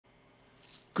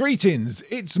Greetings,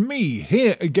 it's me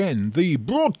here again, the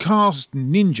Broadcast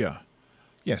Ninja.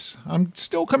 Yes, I'm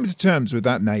still coming to terms with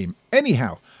that name.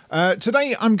 Anyhow,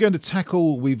 today I'm going to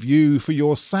tackle with you for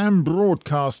your Sam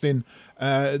Broadcasting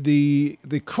the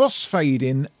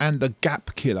crossfading and the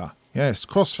gap killer. Yes,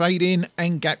 crossfading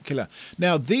and gap killer.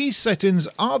 Now, these settings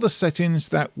are the settings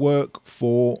that work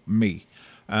for me.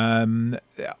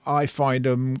 I find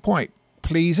them quite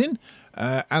pleasing.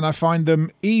 And I find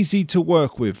them easy to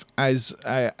work with. As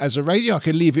a radio, I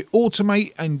can leave it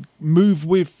automate and move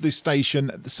with the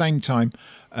station at the same time.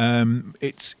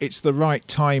 It's the right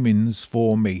timings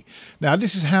for me. Now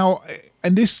this is how,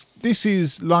 and this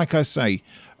is like I say,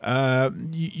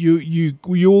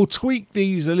 you'll tweak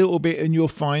these a little bit and you'll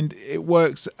find it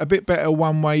works a bit better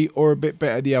one way or a bit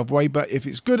better the other way. But if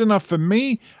it's good enough for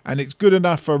me and it's good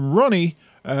enough for Ronnie,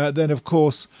 then of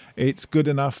course it's good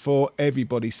enough for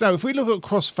everybody. So if we look at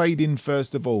crossfading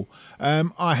first of all,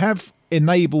 I have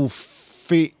enable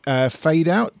fade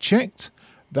out checked.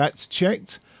 That's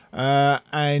checked.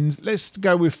 And let's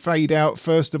go with fade out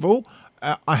first of all.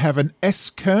 I have an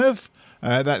S curve.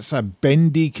 That's a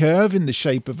bendy curve in the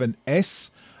shape of an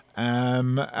S.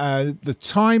 The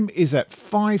time is at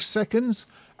 5 seconds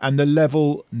and the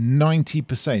level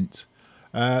 90%.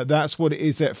 That's what it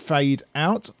is at fade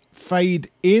out. Fade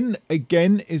in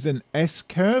again is an S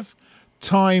curve,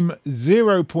 time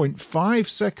 0.5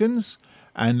 seconds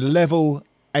and level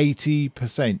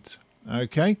 80%.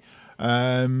 Okay.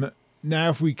 Now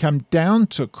if we come down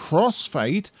to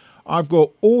crossfade, I've got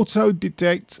auto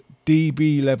detect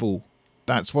dB level.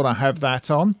 That's what I have that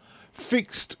on.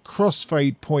 Fixed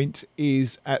crossfade point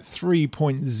is at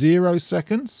 3.0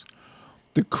 seconds.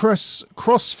 The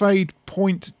crossfade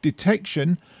point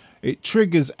detection, it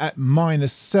triggers at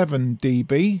 -7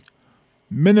 dB.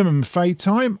 Minimum fade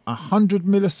time 100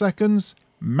 milliseconds.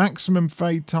 Maximum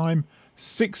fade time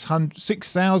 6,000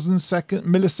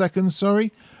 milliseconds.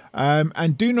 Sorry,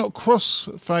 and do not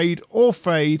crossfade or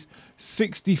fade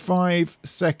 65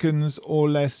 seconds or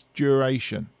less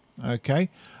duration. Okay,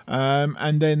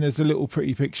 and then there's a little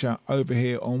pretty picture over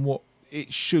here on what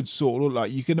it should sort of look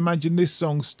like. You can imagine this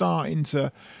song starting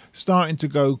to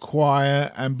go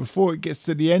quiet, and before it gets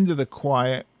to the end of the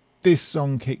quiet, this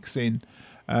song kicks in.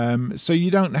 So you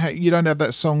don't have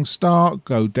that song start,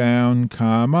 go down,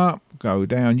 come up, go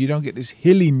down. You don't get this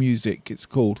hilly music. It's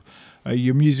called.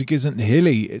 Your music isn't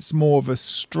hilly. It's more of a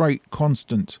straight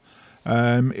constant.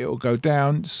 It'll go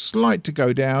down, slight to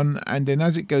go down, and then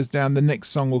as it goes down, the next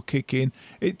song will kick in.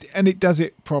 It does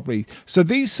it properly. So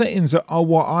these settings are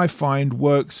what I find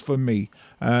works for me.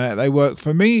 They work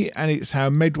for me, and it's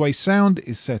how Medway Sound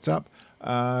is set up.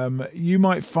 You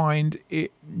might find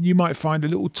a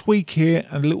little tweak here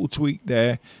and a little tweak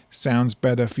there sounds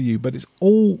better for you, but it's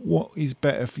all what is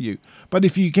better for you. But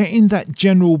if you get in that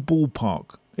general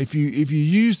ballpark, if you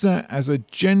use that as a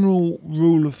general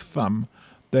rule of thumb,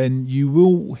 then you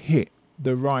will hit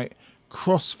the right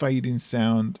crossfading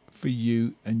sound for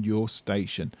you and your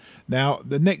station. Now,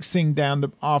 the next thing down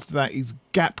after that is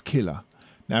gap killer.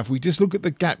 Now, if we just look at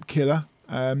the gap killer,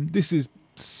 this is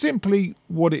simply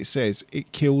what it says.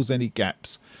 It kills any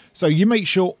gaps. So you make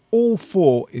sure all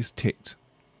 4 is ticked.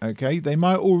 Okay, they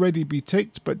might already be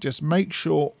ticked, but just make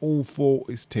sure all 4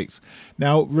 is ticked.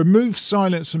 Now, remove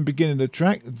silence from beginning of the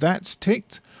track. That's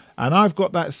ticked. And I've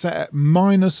got that set at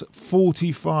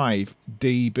 -45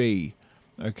 dB.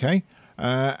 Okay.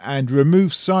 And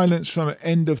remove silence from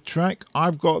end of track.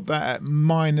 I've got that at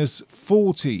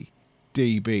 -40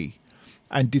 dB.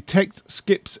 And detect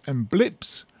skips and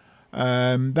blips.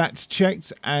 That's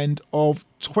checked and of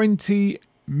 20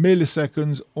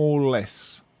 milliseconds or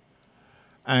less.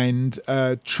 And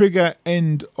trigger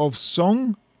end of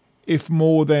song if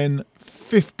more than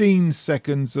 15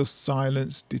 seconds of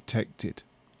silence detected.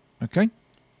 Okay,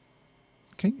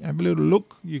 have a little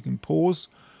look. You can pause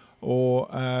or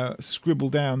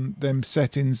scribble down them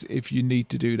settings if you need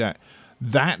to do that.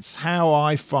 That's how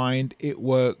I find it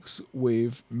works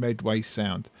with Medway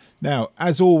Sound. Now,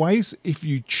 as always, if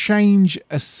you change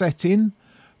a setting,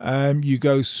 you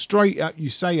go straight up, you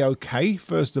say OK,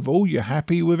 first of all, you're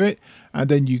happy with it, and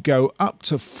then you go up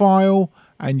to File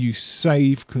and you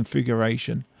save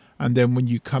configuration. And then when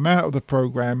you come out of the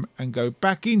program and go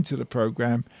back into the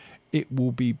program, it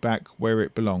will be back where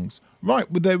it belongs.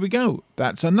 Right, well, there we go.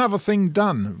 That's another thing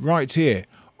done right here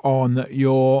on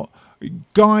your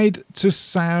guide to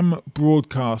Sam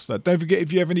Broadcaster. Don't forget,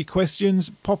 if you have any questions,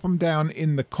 pop them down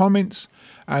in the comments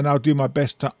and I'll do my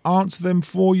best to answer them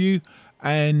for you.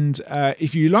 And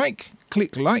if you like,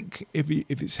 click like. If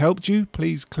it's helped you,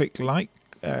 please click like.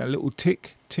 little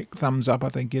tick thumbs up, I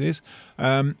think it is,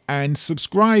 and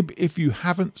subscribe if you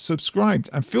haven't subscribed,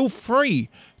 and feel free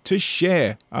to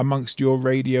share amongst your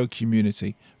radio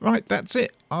community. Right, that's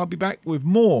it. I'll be back with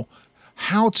more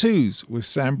how-tos with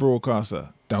Sam Broadcaster.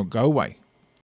 Don't go away.